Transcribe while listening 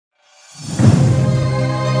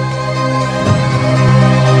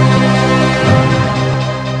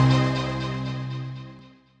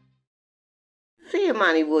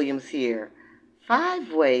Imani Williams here.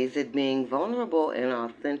 5 ways that being vulnerable and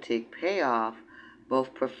authentic pay off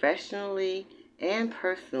both professionally and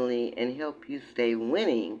personally and help you stay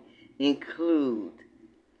winning include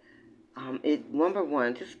number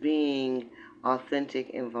one, just being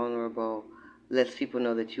authentic and vulnerable lets people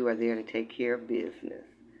know that you are there to take care of business.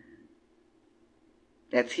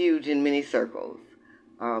 That's huge in many circles.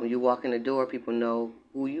 You walk in the door, people know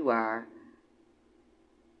who you are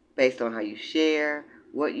based on how you share,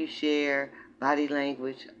 what you share, body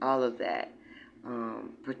language, all of that.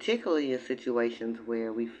 Particularly in situations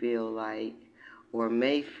where we feel like or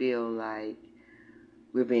may feel like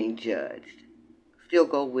we're being judged. Still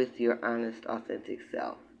go with your honest, authentic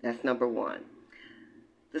self. That's number one.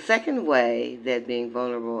 The second way that being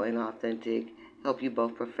vulnerable and authentic help you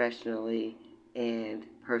both professionally and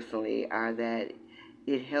personally are that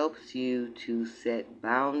it helps you to set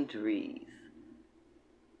boundaries.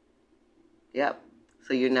 Yep.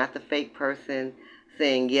 So you're not the fake person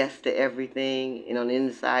saying yes to everything, and on the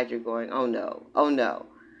inside you're going, oh no, oh no.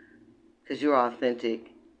 Because you're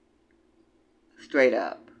authentic, straight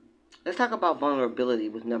up. Let's talk about vulnerability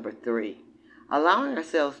with number 3. Allowing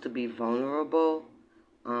ourselves to be vulnerable,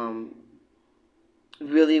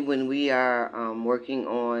 really when we are working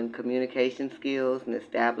on communication skills and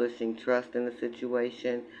establishing trust in the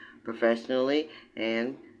situation, professionally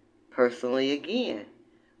and personally again.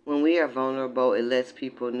 When we are vulnerable, it lets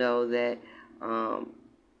people know that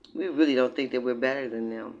we really don't think that we're better than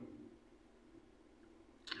them.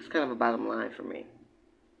 It's kind of a bottom line for me.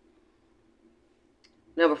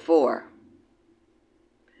 Number 4,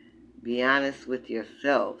 be honest with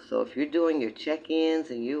yourself. So if you're doing your check-ins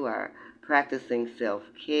and you are practicing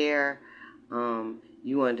self-care,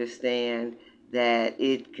 you understand that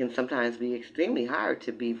it can sometimes be extremely hard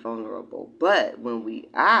to be vulnerable. But when we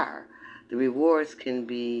are, the rewards can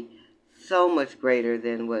be so much greater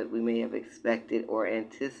than what we may have expected or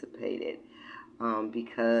anticipated,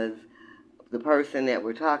 because the person that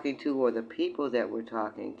we're talking to or the people that we're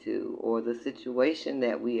talking to or the situation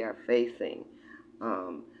that we are facing,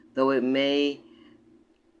 though it may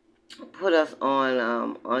put us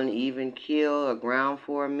on uneven keel or ground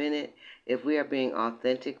for a minute, if we are being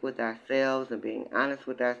authentic with ourselves and being honest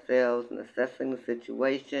with ourselves and assessing the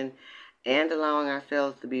situation and allowing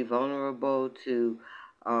ourselves to be vulnerable to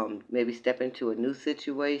maybe step into a new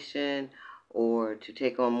situation or to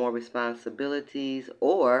take on more responsibilities,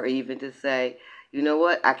 or even to say, you know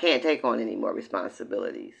what, I can't take on any more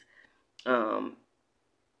responsibilities.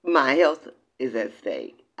 My health is at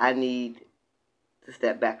stake. I need to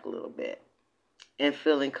step back a little bit, and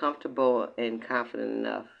feeling comfortable and confident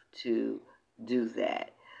enough to do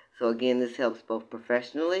that. So again, this helps both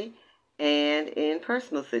professionally and in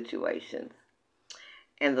personal situations.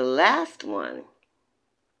 And the last one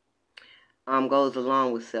goes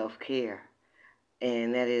along with self-care,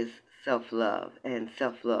 and that is self-love, and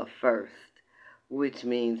self-love first, which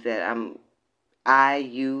means that I,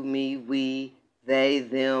 you, me, we, they,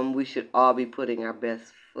 them, we should all be putting our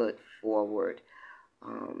best foot forward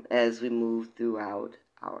as we move throughout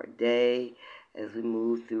our day, as we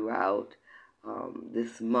move throughout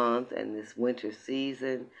this month and this winter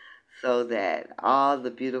season, so that all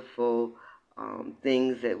the beautiful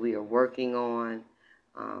things that we are working on,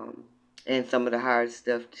 and some of the hard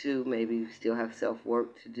stuff too, maybe we still have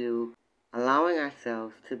self-work to do, allowing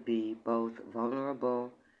ourselves to be both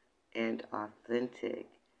vulnerable and authentic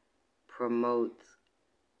promotes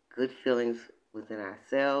good feelings within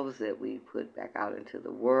ourselves that we put back out into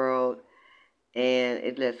the world, and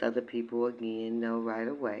it lets other people again know right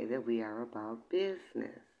away that we are about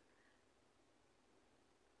business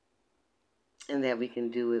and that we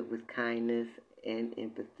can do it with kindness and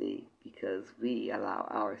empathy because we allow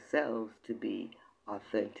ourselves to be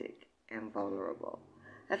authentic and vulnerable.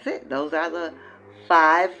 That's it. Those are the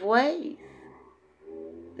 5 ways.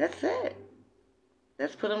 That's it.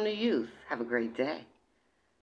 Let's put them to use. Have a great day.